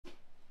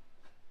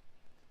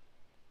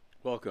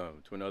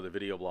Welcome to another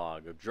video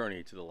blog of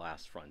Journey to the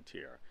Last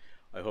Frontier.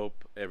 I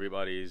hope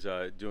everybody's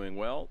doing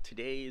well.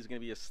 Today is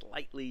going to be a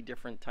slightly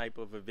different type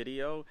of a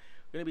video.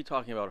 We're going to be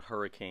talking about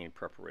hurricane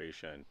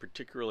preparation,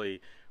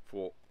 particularly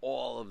for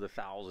all of the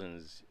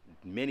thousands,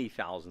 many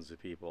thousands of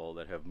people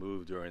that have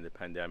moved during the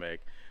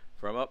pandemic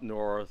from up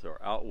north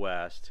or out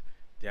west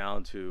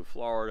down to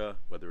Florida,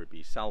 whether it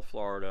be South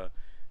Florida,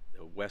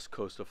 the west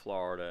coast of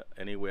Florida,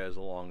 anywhere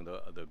along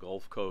the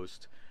Gulf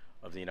Coast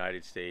of the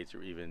United States,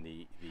 or even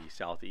the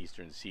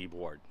southeastern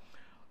seaboard.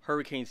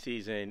 Hurricane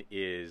season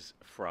is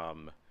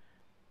from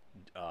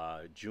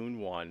June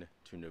 1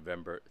 to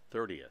November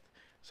 30th.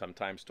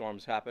 Sometimes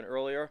storms happen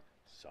earlier,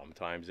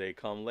 sometimes they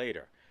come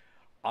later.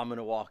 I'm going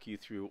to walk you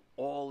through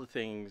all the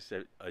things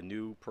that a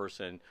new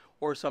person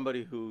or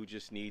somebody who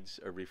just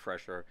needs a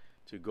refresher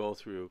to go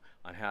through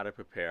on how to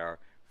prepare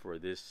for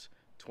this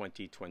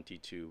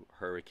 2022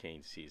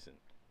 hurricane season.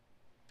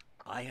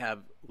 I have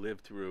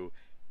lived through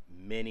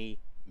many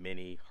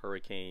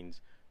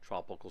hurricanes,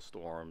 tropical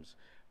storms,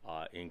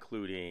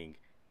 including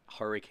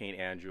Hurricane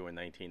Andrew in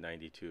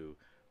 1992,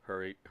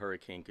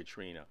 Hurricane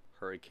Katrina,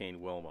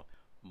 Hurricane Wilma,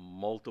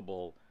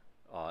 multiple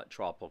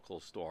tropical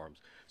storms.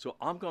 So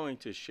I'm going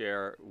to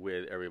share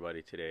with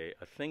everybody today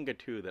a thing or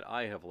two that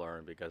I have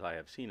learned because I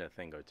have seen a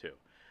thing or two.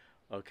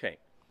 Okay,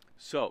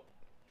 so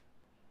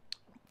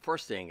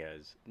first thing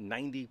is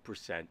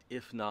 90%,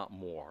 if not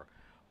more,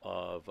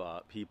 of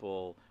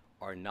people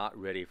are not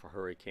ready for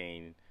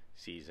hurricane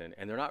season,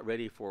 and they're not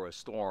ready for a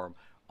storm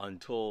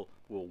until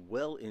we're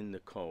well in the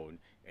cone,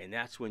 and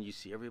that's when you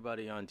see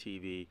everybody on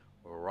TV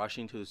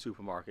rushing to the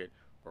supermarket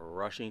or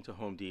rushing to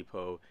Home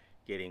Depot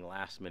getting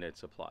last minute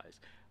supplies.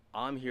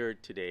 I'm here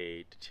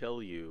today to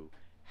tell you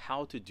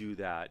how to do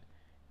that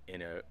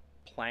in a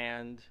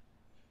planned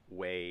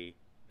way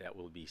that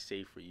will be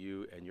safe for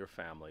you and your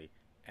family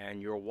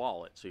and your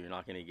wallet, so you're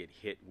not going to get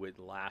hit with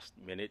last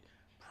minute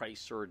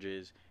price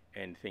surges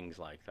and things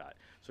like that.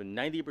 So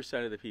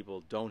 90% of the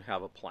people don't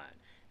have a plan.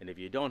 And if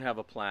you don't have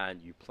a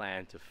plan, you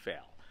plan to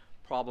fail.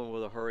 Problem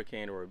with a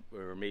hurricane or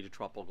a major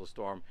tropical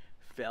storm,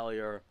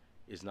 failure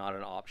is not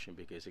an option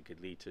because it could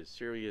lead to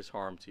serious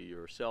harm to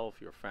yourself,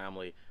 your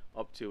family,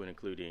 up to and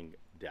including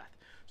death.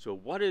 So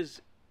what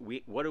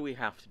do we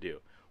have to do?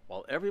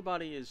 While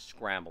everybody is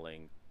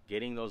scrambling,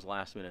 getting those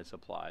last minute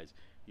supplies,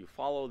 you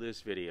follow this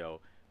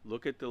video,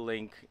 look at the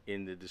link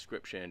in the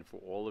description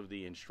for all of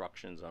the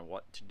instructions on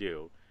what to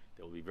do.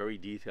 It will be very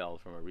detailed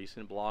from a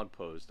recent blog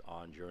post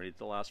on Journey to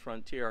the Last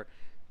Frontier.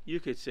 You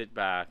could sit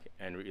back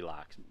and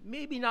relax.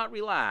 Maybe not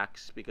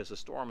relax because a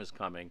storm is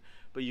coming,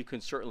 but you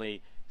can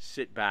certainly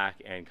sit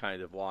back and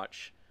kind of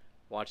watch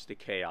the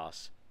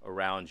chaos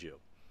around you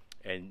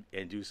and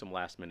do some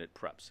last minute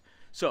preps.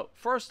 So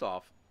first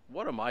off,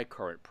 what are my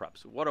current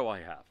preps? What do I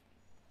have?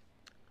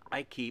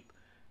 I keep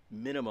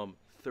minimum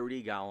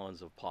 30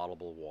 gallons of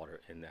potable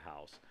water in the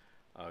house,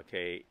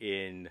 okay,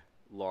 in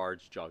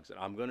large jugs. And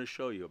I'm going to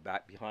show you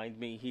back behind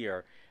me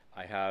here.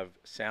 I have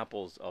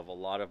samples of a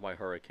lot of my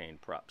hurricane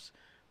preps,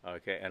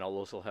 okay, and I'll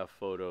also have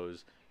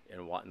photos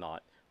and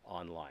whatnot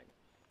online.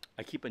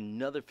 I keep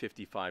another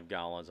 55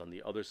 gallons on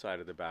the other side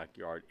of the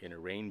backyard in a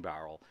rain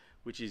barrel,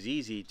 which is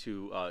easy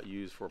to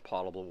use for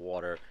potable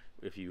water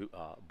if you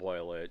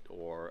boil it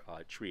or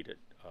treat it.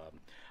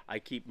 I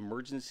keep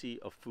emergency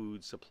of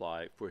food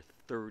supply for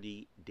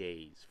 30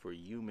 days for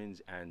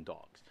humans and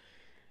dogs.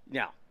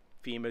 Now,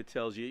 FEMA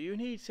tells you you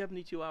need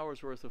 72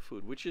 hours worth of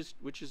food, which is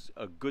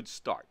a good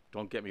start.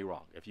 Don't get me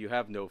wrong. If you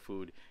have no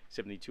food,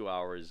 72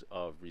 hours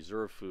of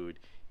reserve food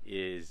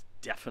is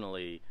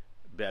definitely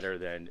better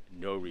than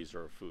no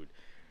reserve food.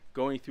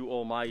 Going through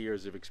all my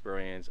years of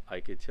experience,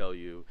 I could tell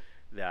you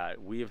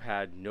that we have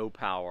had no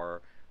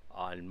power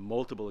on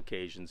multiple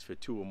occasions for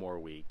 2 or more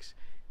weeks,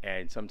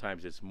 and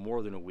sometimes it's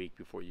more than a week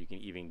before you can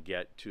even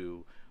get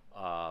to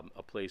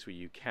a place where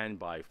you can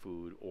buy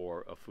food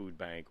or a food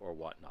bank or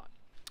whatnot.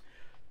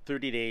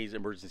 30 days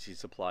emergency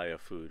supply of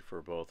food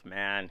for both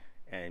man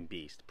and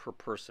beast per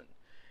person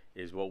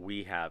is what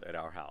we have at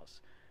our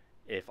house.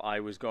 If I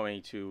was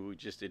going to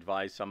just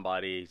advise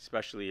somebody,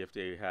 especially if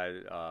they had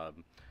a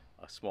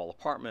small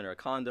apartment or a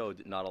condo,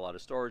 not a lot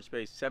of storage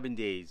space, 7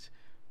 days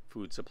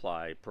food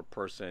supply per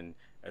person,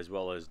 as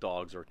well as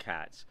dogs or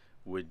cats,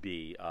 would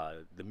be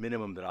the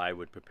minimum that I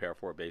would prepare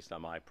for based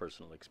on my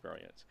personal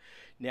experience.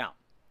 Now,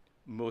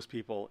 most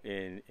people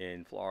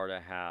in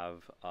Florida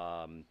have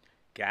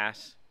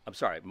gas. I'm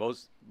sorry,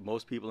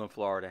 most people in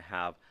Florida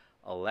have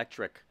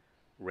electric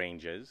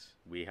ranges.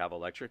 We have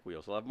electric, we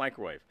also have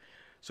microwave.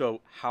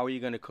 So how are you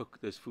going to cook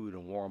this food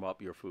and warm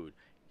up your food?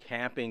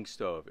 Camping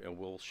stove, and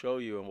we'll show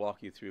you and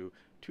walk you through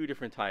 2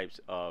 different types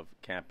of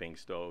camping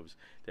stoves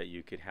that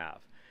you could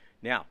have.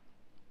 Now,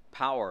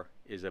 power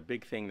is a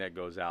big thing that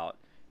goes out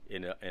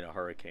in a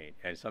hurricane,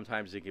 and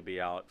sometimes it can be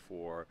out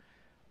for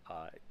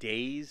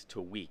days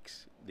to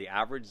weeks. The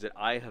average that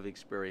I have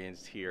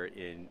experienced here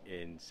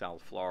in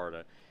South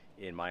Florida,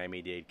 in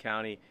Miami-Dade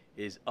County,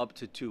 is up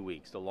to 2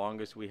 weeks. The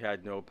longest we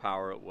had no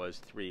power was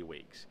 3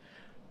 weeks.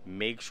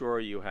 Make sure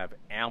you have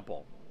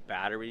ample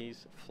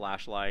batteries,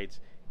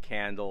 flashlights,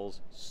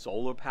 candles,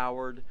 solar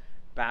powered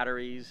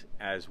batteries,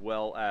 as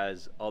well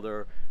as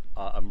other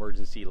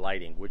emergency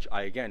lighting, which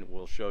I again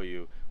will show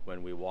you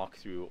when we walk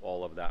through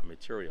all of that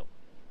material.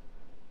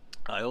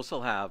 I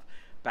also have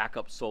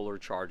backup solar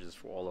charges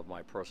for all of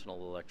my personal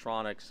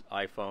electronics,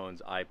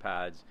 iPhones,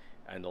 iPads,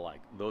 and the like.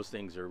 Those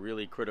things are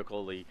really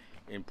critically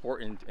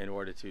important in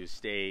order to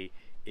stay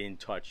in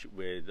touch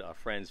with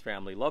friends,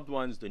 family, loved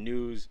ones, the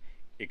news,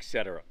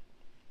 etc.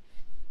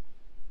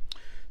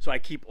 So I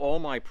keep all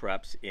my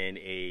preps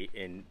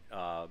in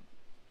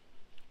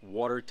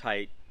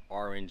watertight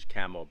orange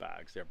camo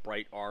bags. They're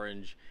bright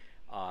orange,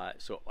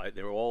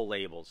 they're all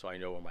labeled, so I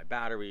know where my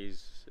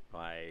batteries,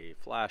 my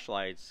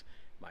flashlights,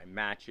 my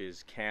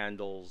matches,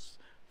 candles,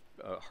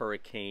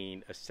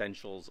 hurricane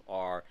essentials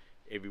are.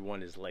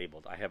 Everyone is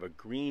labeled. I have a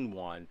green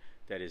one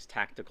that is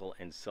tactical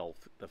and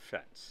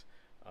self-defense.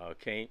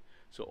 Okay,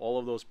 so all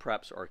of those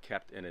preps are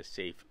kept in a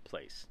safe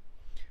place,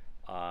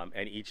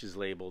 and each is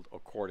labeled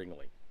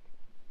accordingly.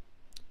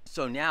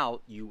 So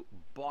now you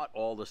bought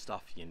all the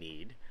stuff you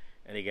need,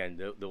 and again,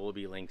 there will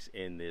be links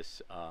in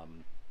this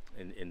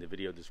in the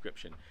video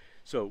description.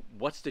 So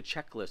what's the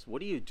checklist?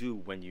 What do you do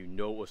when you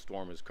know a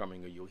storm is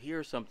coming, or you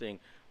hear something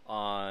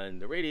on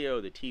the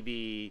radio, the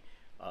TV,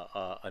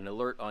 an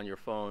alert on your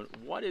phone?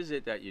 What is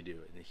it that you do?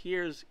 And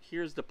here's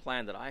the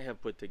plan that I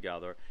have put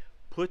together,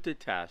 put to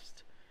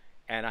test,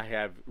 and I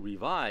have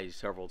revised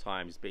several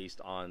times based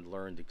on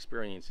learned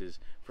experiences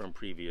from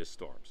previous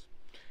storms.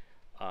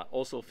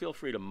 Also, feel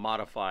free to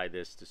modify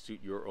this to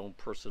suit your own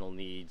personal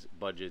needs,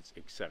 budgets,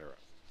 etc.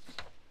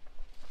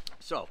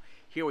 So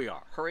here we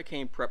are,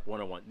 Hurricane Prep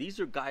 101. These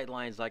are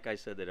guidelines, like I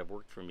said, that have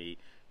worked for me.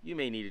 You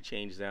may need to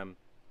change them,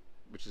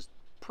 which is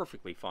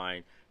perfectly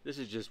fine. This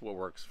is just what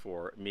works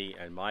for me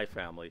and my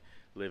family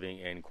living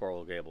in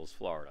Coral Gables,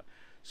 Florida.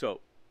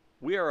 So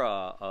we are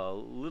a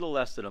little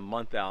less than a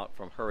month out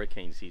from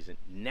hurricane season.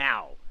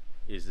 Now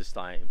is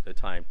the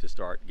time to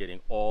start getting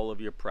all of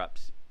your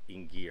preps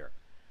in gear.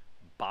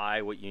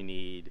 Buy what you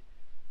need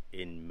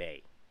in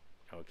May.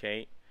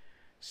 Okay,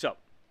 so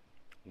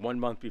 1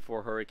 month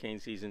before hurricane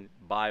season,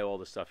 buy all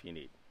the stuff you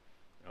need.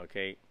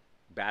 Okay,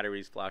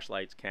 batteries,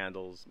 flashlights,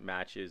 candles,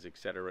 matches,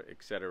 etc.,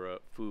 etc.,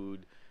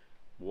 food,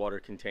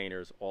 water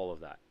containers, all of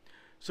that.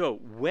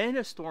 So when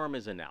a storm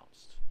is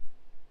announced,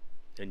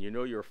 and you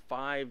know you're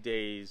 5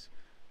 days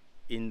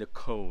in the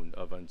cone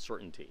of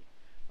uncertainty,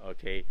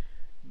 okay,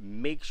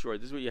 make sure,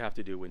 this is what you have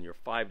to do when you're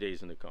 5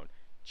 days in the cone.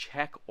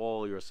 Check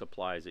all your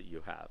supplies that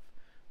you have.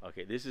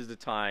 Okay, this is the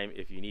time,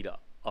 if you need to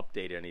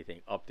update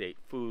anything, update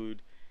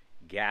food,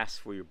 gas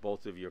for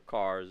both of your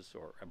cars,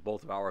 or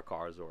both of our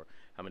cars, or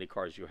how many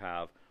cars you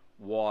have,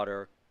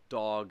 water,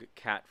 dog,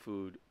 cat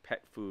food,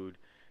 pet food.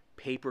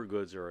 Paper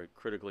goods are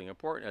critically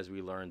important, as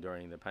we learned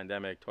during the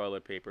pandemic.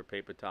 Toilet paper,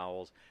 paper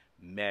towels,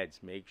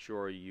 meds. Make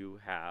sure you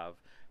have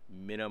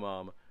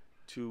minimum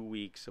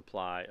 2-week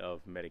supply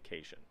of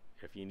medication.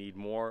 If you need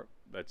more,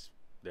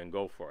 then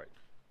go for it.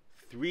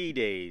 3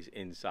 days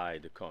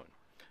inside the cone.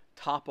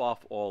 Top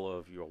off all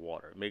of your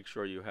water. Make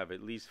sure you have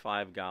at least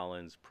 5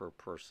 gallons per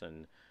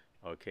person.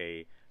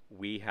 Okay,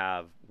 we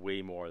have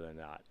way more than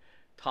that.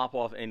 Top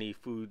off any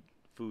food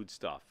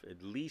stuff.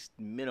 At least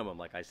minimum,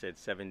 like I said,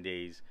 7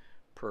 days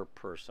per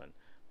person.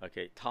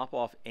 Okay, top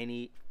off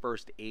any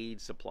first aid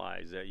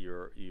supplies that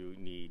you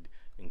need,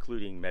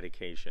 including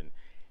medication.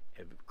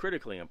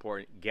 Critically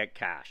important, get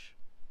cash.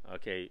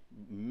 Okay,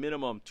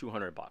 minimum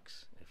 $200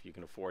 if you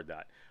can afford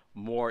that.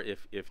 More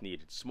if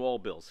needed. Small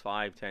bills,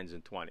 5, 10s,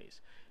 and 20s.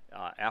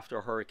 After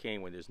a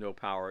hurricane, when there's no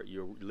power,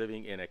 you're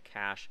living in a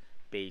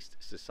cash-based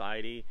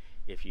society.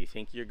 If you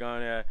think you're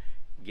gonna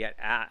get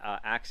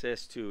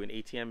access to an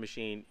ATM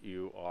machine,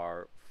 you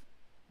are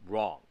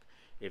wrong.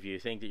 If you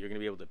think that you're going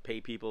to be able to pay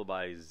people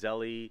by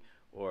Zelle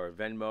or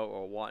Venmo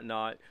or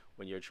whatnot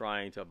when you're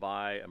trying to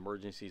buy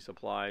emergency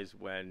supplies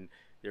when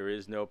there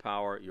is no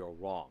power, you're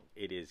wrong.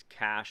 It is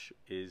cash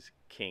is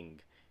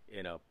king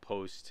in a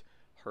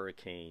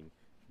post-hurricane,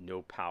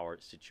 no power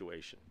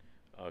situation.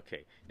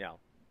 Okay, now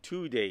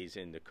 2 days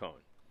in the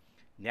cone.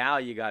 Now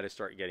you got to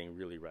start getting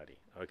really ready.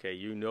 Okay,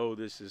 you know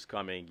this is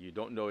coming. You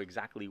don't know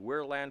exactly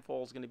where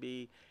landfall is going to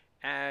be,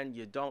 and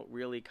you don't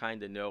really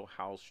kind of know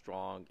how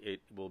strong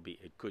it will be.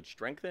 It could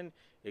strengthen,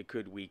 it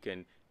could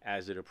weaken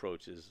as it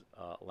approaches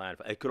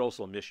landfall. It could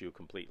also miss you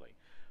completely.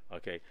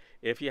 Okay,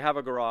 if you have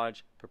a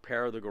garage,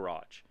 prepare the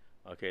garage.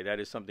 Okay, that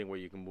is something where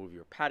you can move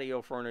your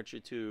patio furniture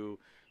to,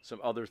 some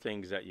other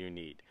things that you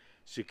need.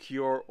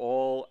 Secure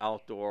all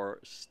outdoor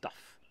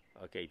stuff.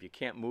 Okay, if you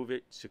can't move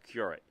it,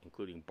 secure it,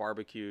 including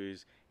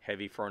barbecues,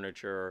 heavy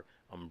furniture,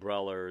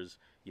 umbrellas.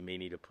 You may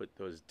need to put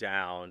those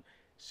down.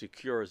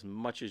 Secure as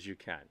much as you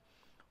can.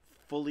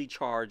 Fully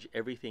charge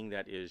everything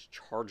that is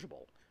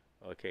chargeable.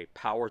 Okay,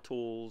 power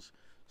tools,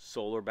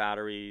 solar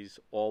batteries,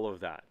 all of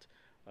that.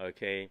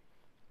 Okay,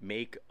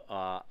 make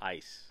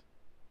ice.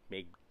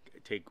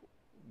 Take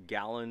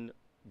gallon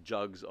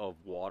jugs of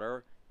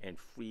water and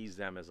freeze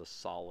them as a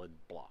solid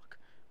block.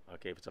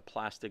 Okay, if it's a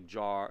plastic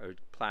jar or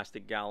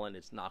plastic gallon,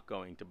 it's not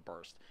going to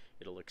burst.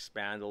 It'll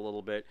expand a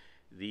little bit.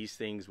 These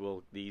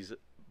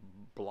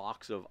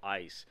blocks of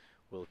ice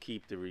will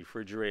keep the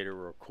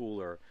refrigerator or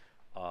cooler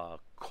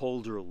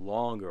colder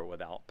longer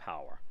without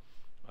power.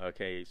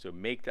 Okay, so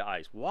make the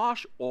ice.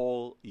 Wash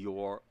all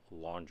your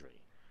laundry.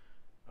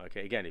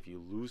 Okay, again, if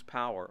you lose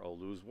power or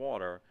lose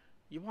water,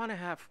 you want to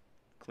have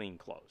clean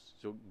clothes.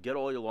 So get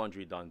all your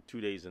laundry done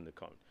 2 days in the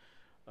cone.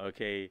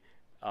 Okay,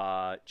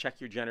 check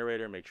your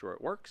generator, make sure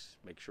it works,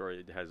 make sure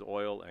it has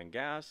oil and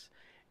gas.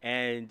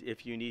 And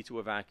if you need to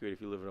evacuate,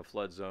 if you live in a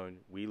flood zone,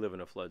 we live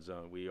in a flood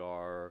zone. We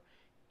are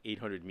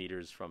 800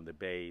 meters from the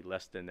bay,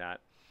 less than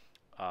that.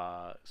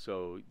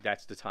 So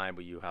that's the time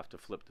where you have to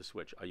flip the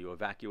switch. Are you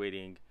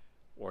evacuating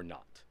or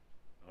not?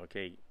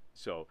 Okay,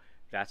 so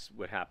that's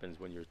what happens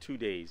when you're 2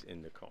 days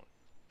in the cone.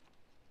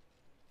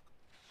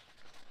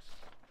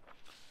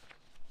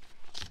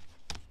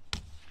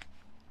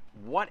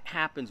 What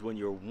happens when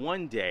you're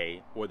 1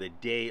 day or the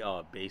day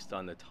of, based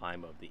on the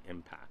time of the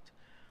impact?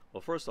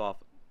 Well, first off,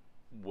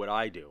 what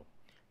I do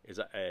is,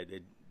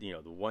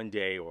 the 1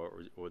 day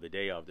or the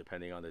day of,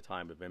 depending on the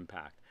time of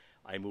impact,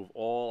 I move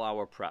all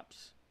our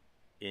preps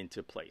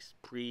into place,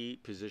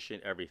 pre-position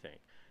everything.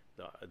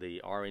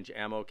 The orange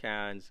ammo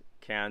cans,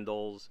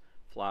 candles,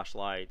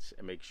 flashlights,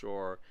 and make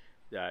sure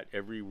that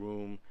every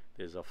room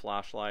there's a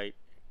flashlight,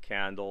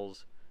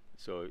 candles.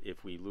 So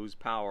if we lose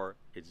power,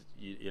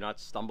 you're not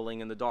stumbling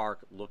in the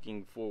dark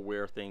looking for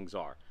where things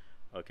are.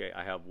 Okay,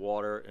 I have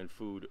water and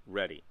food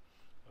ready.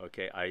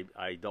 Okay,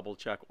 I double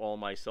check all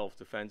my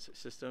self-defense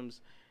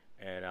systems,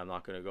 and I'm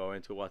not going to go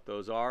into what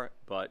those are,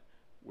 but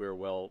we're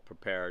well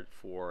prepared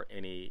for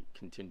any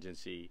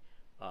contingency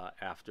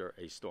after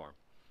a storm.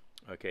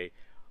 Okay,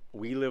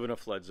 we live in a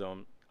flood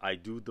zone. I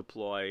do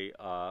deploy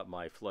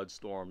my flood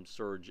storm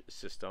surge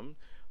system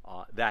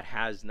that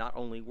has not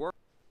only worked,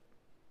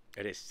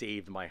 it has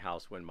saved my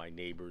house when my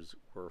neighbors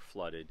were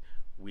flooded.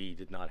 We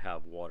did not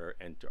have water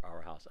enter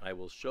our house. I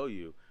will show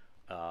you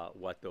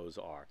what those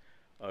are.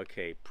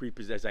 Okay,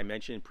 as I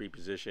mentioned,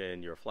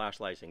 pre-position your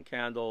flashlights and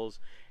candles,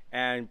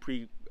 and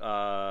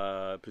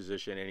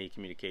pre-position any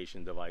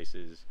communication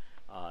devices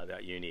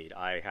that you need.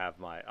 I have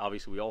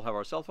obviously we all have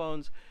our cell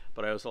phones,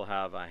 but I also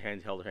have a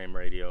handheld ham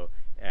radio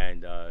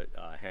and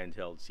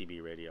handheld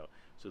CB radio.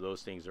 So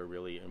those things are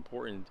really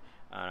important,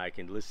 and I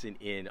can listen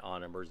in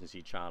on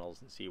emergency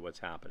channels and see what's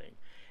happening.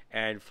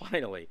 And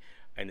finally,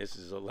 and this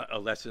is a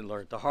lesson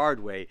learned the hard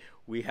way,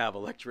 we have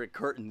electric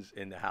curtains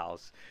in the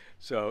house.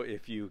 So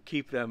if you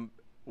keep them,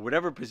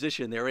 whatever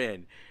position they're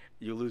in,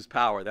 you lose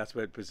power, that's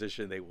what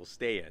position they will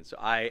stay in. So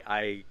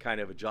I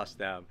kind of adjust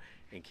them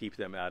and keep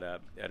them at a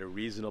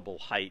reasonable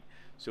height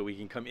so we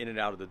can come in and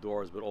out of the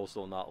doors, but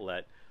also not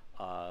let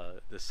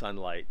the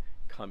sunlight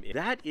come in.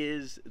 That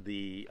is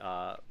the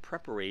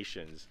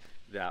preparations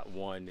that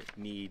one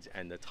needs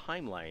and the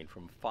timeline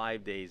from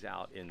 5 days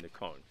out in the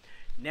cone.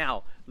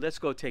 Now, let's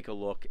go take a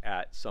look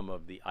at some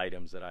of the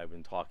items that I've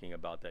been talking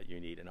about that you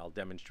need, and I'll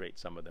demonstrate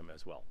some of them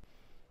as well.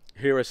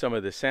 Here are some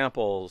of the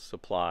sample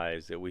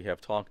supplies that we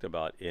have talked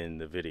about in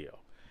the video,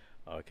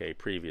 okay,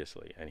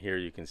 previously. And here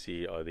you can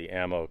see the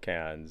ammo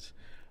cans.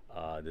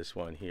 This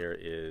one here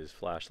is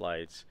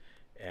flashlights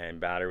and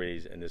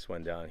batteries, and this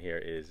one down here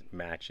is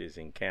matches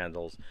and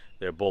candles.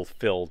 They're both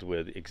filled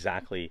with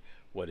exactly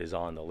what is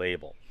on the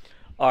label.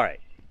 All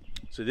right,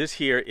 so this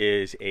here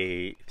is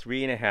a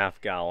 3.5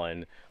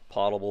 gallon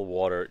potable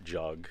water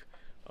jug,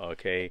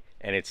 okay,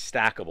 and it's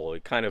stackable.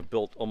 It kind of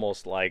built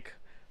almost like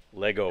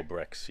Lego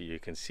bricks. So you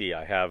can see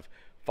I have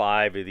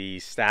 5 of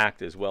these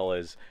stacked, as well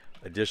as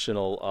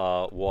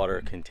additional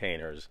water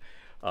containers.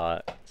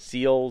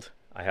 Sealed.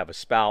 I have a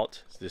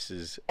spout. This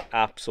is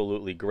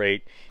absolutely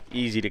great,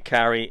 easy to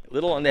carry. A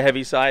little on the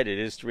heavy side. It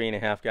is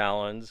 3.5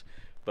 gallons,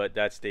 but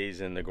that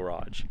stays in the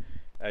garage.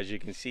 As you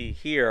can see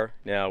here,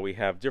 now we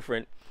have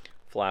different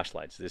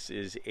flashlights. This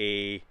is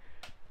a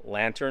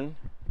lantern,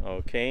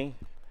 okay,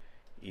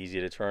 easy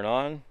to turn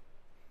on,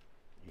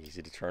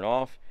 easy to turn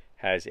off.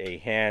 Has a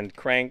hand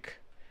crank,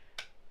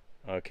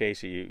 okay,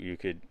 so you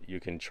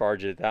can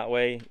charge it that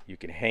way. You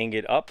can hang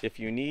it up if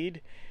you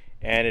need,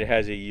 and it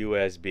has a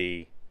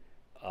USB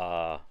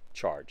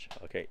charge.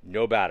 Okay,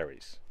 no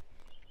batteries.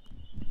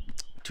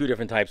 2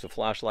 different types of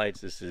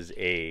flashlights. This is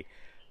a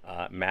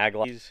mag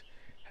light.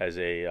 Has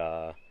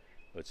a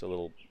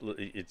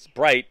it's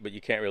bright, but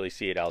you can't really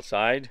see it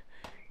outside.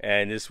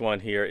 And this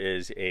one here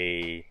is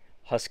a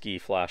Husky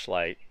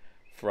flashlight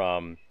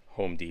from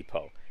Home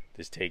Depot.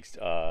 This takes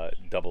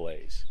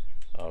AA's.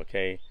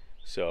 Okay,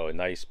 so a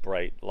nice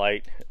bright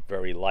light,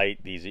 very light.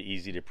 These are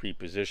easy to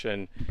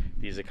pre-position.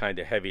 These are kind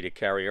of heavy to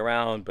carry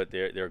around, but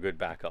they're good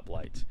backup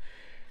lights.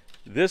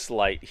 This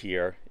light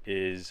here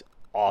is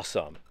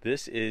awesome.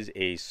 This is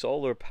a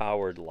solar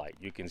powered light.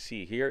 You can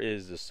see here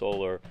is the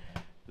solar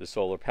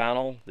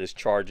panel. This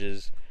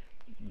charges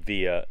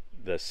via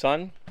the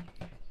sun.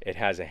 It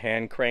has a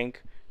hand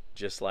crank,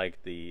 just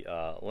like the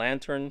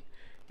lantern.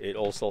 It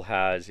also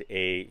has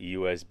a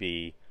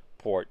USB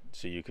port,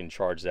 so you can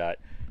charge that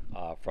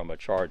from a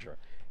charger.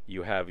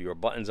 You have your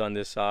buttons on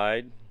this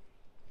side.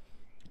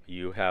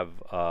 You have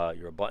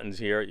your buttons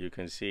here. You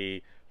can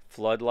see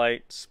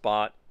floodlight,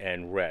 spot,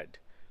 and red.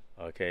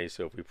 Okay,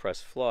 so if we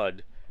press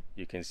flood,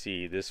 you can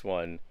see this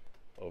one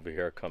over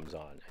here comes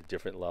on at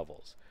different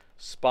levels.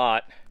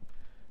 spot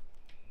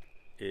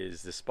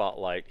is the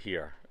spotlight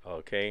here,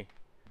 okay?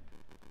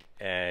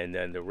 And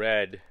then the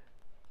red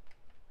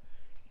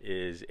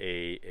is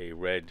a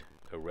red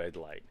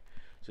light.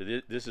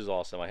 So this is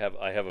awesome. I have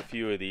a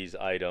few of these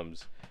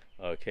items.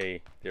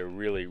 Okay, they're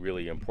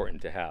really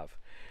important to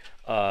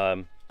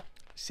have.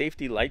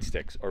 Safety light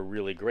sticks are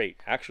really great.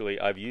 Actually,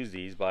 I've used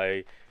these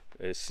by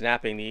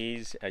snapping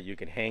these. You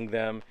can hang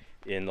them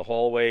in the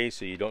hallway,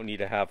 so you don't need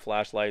to have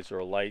flashlights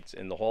or lights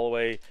in the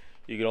hallway.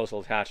 You can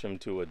also attach them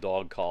to a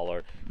dog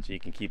collar so you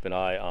can keep an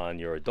eye on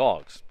your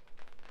dogs.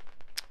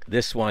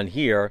 This one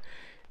here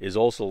is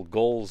also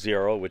Goal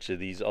Zero, which are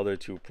these other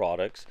two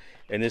products,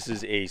 and this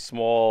is a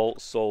small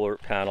solar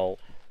panel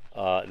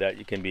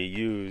that can be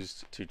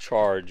used to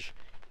charge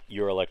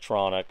your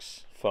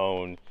electronics,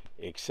 phone,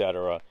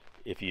 etc.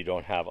 if you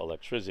don't have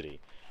electricity.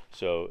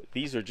 So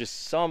these are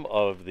just some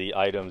of the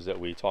items that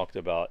we talked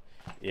about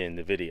in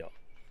the video.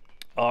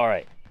 All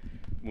right,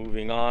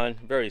 moving on,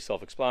 very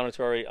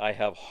self-explanatory. I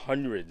have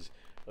hundreds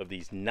of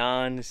these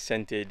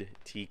non-scented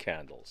tea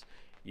candles.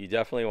 You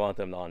definitely want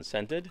them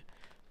non-scented.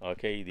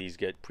 Okay, these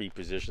get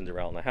pre-positioned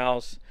around the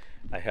house.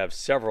 I have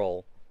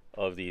several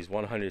of these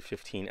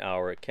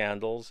 115-hour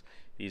candles.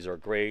 These are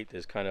great.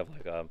 There's kind of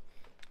like a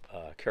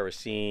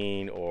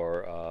kerosene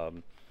or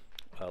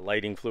a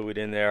lighting fluid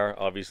in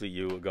there. Obviously,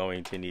 you are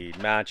going to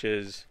need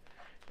matches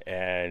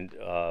and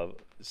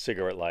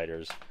cigarette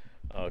lighters.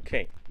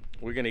 Okay,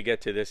 we're going to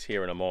get to this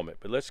here in a moment,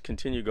 but let's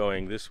continue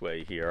going this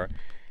way here.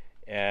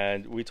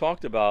 And we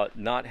talked about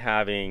not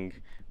having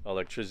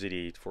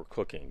electricity for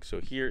cooking. So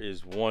here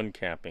is one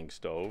camping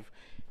stove,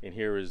 and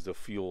here is the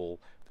fuel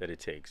that it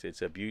takes.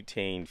 It's a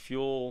butane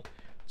fuel.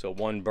 It's a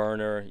one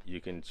burner.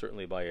 You can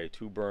certainly buy a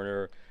two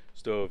burner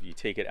stove. You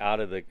take it out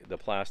of the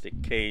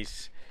plastic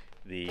case.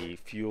 The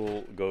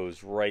fuel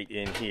goes right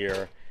in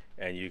here,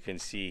 and you can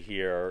see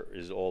here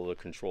is all the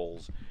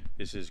controls.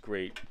 This is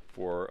great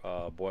for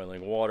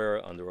boiling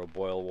water under a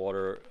boil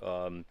water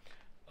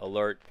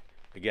alert.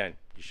 Again,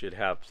 you should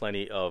have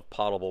plenty of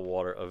potable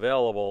water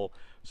available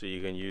so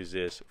you can use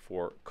this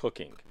for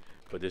cooking.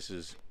 But this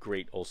is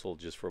great also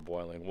just for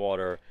boiling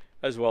water,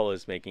 as well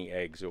as making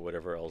eggs or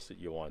whatever else that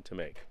you want to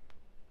make.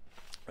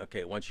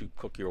 Okay, once you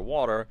cook your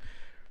water,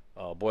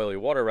 boil your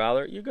water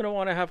rather, you're going to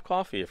want to have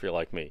coffee if you're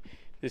like me.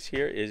 This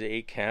here is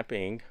a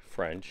camping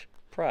French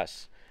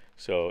press.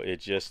 So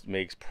it just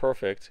makes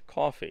perfect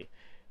coffee.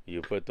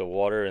 You put the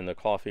water and the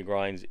coffee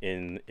grinds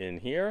in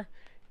here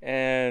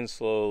and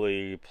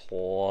slowly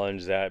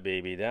plunge that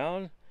baby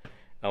down.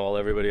 And while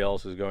everybody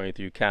else is going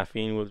through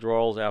caffeine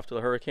withdrawals after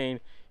the hurricane,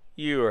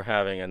 you are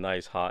having a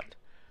nice hot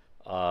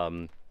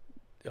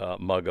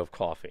mug of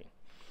coffee.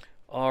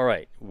 All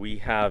right, we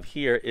have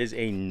here is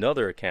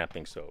another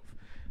camping stove.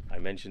 I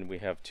mentioned we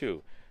have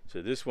two.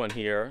 So this one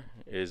here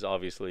is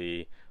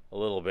obviously a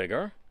little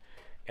bigger,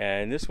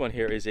 and this one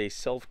here is a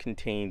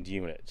self-contained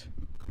unit.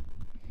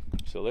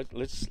 So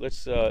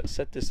let's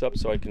set this up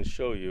so I can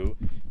show you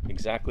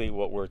exactly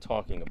what we're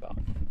talking about.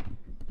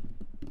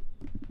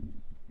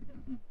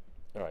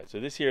 All right, so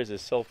this here is a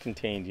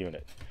self-contained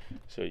unit.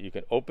 So you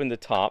can open the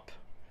top,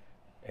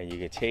 and you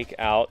can take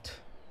out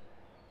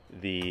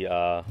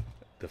the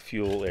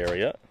fuel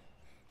area.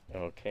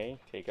 Okay,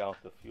 take out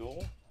the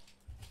fuel.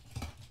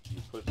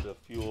 You put the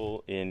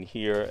fuel in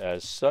here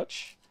as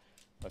such.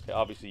 Okay,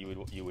 obviously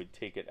you would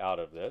take it out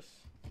of this.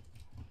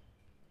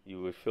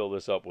 You would fill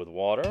this up with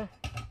water,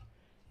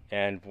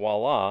 and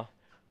voila,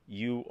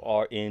 you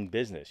are in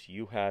business.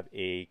 You have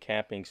a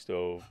camping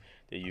stove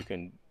that you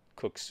can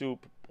cook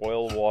soup,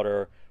 boil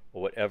water,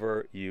 or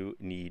whatever you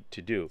need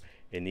to do.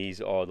 And these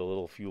are the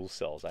little fuel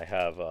cells. I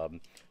have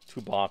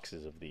 2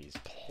 boxes of these.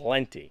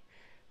 Plenty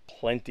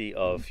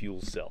of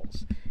fuel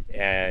cells.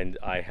 And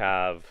I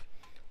have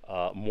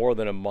more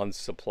than a month's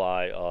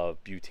supply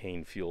of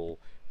butane fuel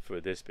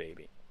for this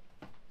baby.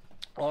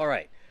 All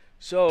right,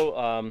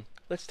 so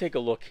let's take a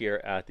look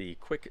here at the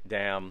Quick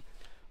Dam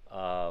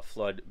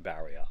flood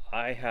barrier.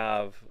 I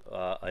have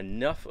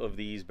enough of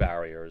these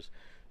barriers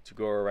to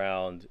go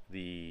around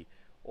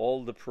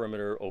all the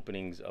perimeter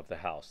openings of the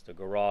house, the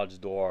garage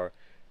door,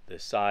 the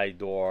side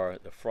door,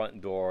 the front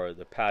door,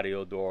 the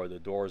patio door, the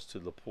doors to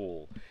the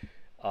pool.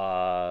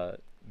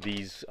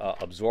 These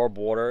absorb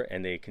water,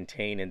 and they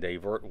contain and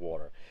divert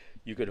water.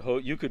 You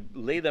could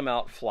lay them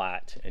out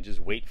flat and just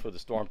wait for the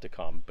storm to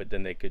come, but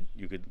then they could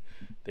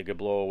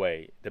blow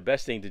away. The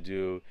best thing to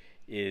do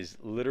is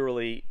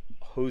literally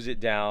hose it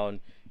down.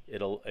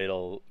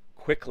 It'll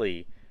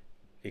quickly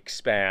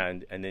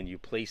expand, and then you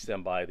place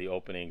them by the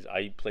openings.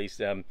 I place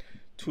them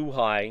too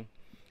high,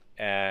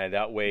 and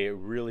that way it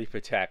really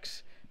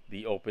protects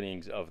the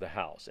openings of the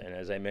house. And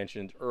as I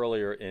mentioned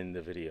earlier in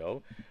the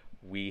video,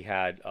 we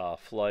had a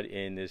flood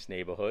in this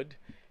neighborhood,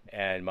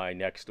 and my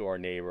next door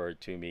neighbor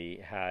to me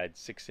had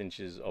 6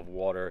 inches of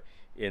water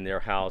in their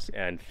house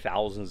and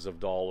thousands of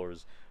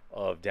dollars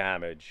of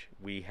damage.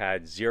 We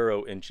had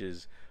 0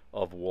 inches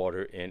of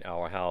water in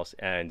our house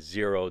and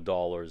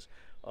 $0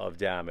 of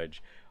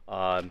damage.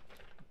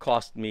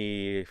 Cost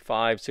me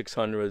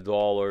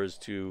 $500–600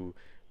 to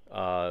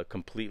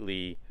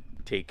completely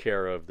take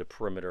care of the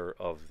perimeter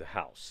of the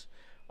house.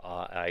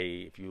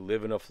 If you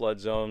live in a flood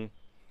zone,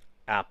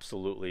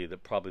 absolutely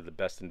probably the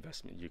best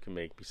investment you can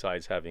make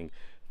besides having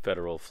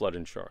federal flood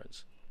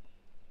insurance.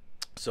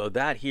 So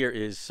that here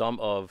is some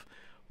of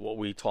what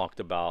we talked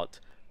about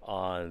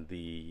on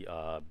the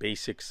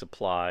basic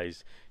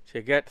supplies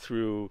to get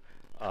through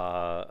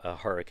a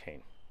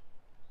hurricane.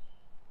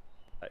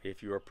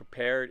 If you are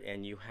prepared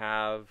and you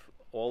have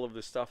all of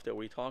the stuff that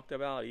we talked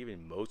about,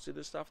 even most of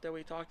the stuff that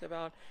we talked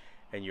about,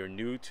 and you're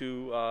new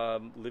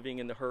to living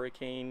in the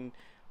hurricane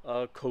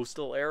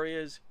coastal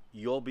areas,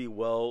 you'll be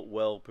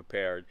well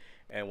prepared.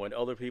 And when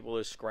other people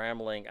are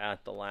scrambling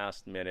at the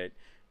last minute,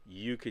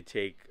 you could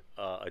take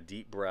a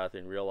deep breath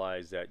and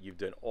realize that you've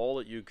done all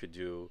that you could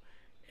do,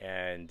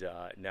 and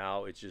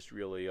now it's just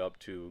really up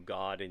to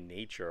God and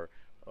nature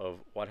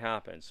of what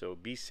happens. So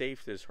be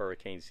safe this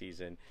hurricane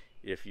season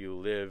if you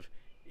live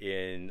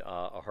in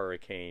a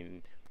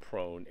hurricane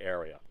prone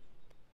area.